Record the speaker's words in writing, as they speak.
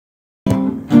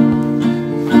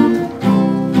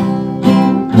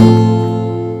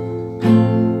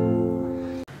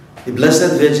the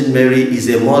Blessed Virgin Mary is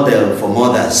a model for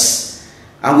mothers.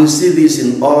 And we see this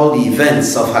in all the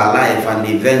events of her life and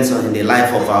the events in the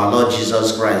life of our Lord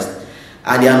Jesus Christ.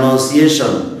 At the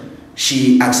Annunciation,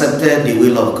 she accepted the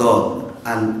will of God,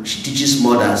 and she teaches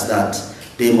mothers that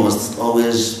they must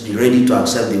always be ready to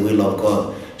accept the will of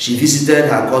God. She visited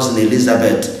her cousin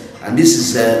Elizabeth, and this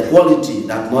is a quality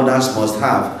that mothers must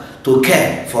have, to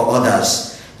care for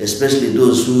others, especially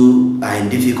those who are in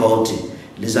difficulty.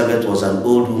 Elizabeth was an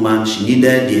old woman. She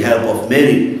needed the help of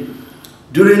Mary.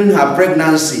 During her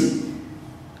pregnancy,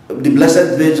 the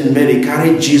Blessed Virgin Mary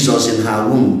carried Jesus in her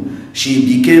womb. She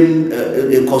became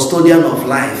a custodian of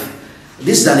life.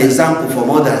 This is an example for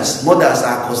mothers. Mothers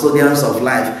are custodians of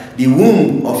life. The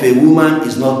womb of a woman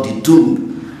is not the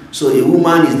tomb. So a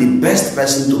woman is the best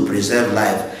person to preserve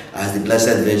life, as the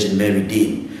Blessed Virgin Mary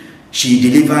did. She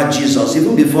delivered Jesus.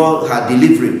 Even before her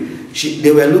delivery,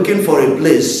 they were looking for a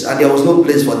place, and there was no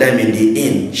place for them in the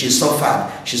inn. She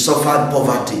suffered. She suffered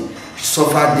poverty. She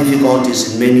suffered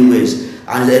difficulties in many ways.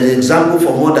 And an example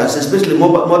for mothers, especially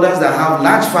mothers that have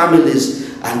large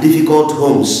families and difficult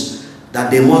homes,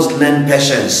 that they must learn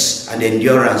patience and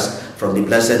endurance from the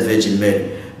Blessed Virgin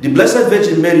Mary. The Blessed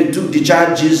Virgin Mary took the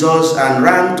child Jesus and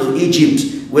ran to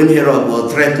Egypt when Herod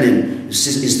was threatening. You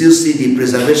still see the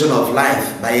preservation of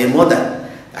life by a mother,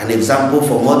 an example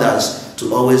for mothers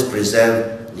to always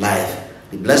preserve life.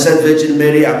 The Blessed Virgin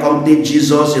Mary accompanied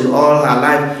Jesus in all her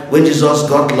life. When Jesus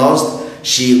got lost,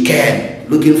 she cared,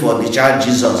 looking for the child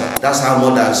Jesus. That's how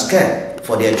mothers care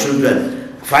for their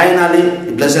children. Finally,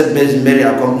 the Blessed Virgin Mary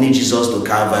accompanied Jesus to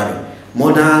Calvary.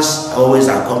 Mothers always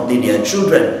accompany their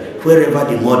children. Wherever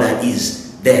the mother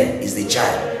is, there is the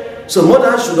child. So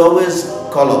mothers should always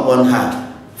call upon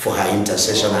her for her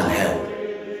intercession and help.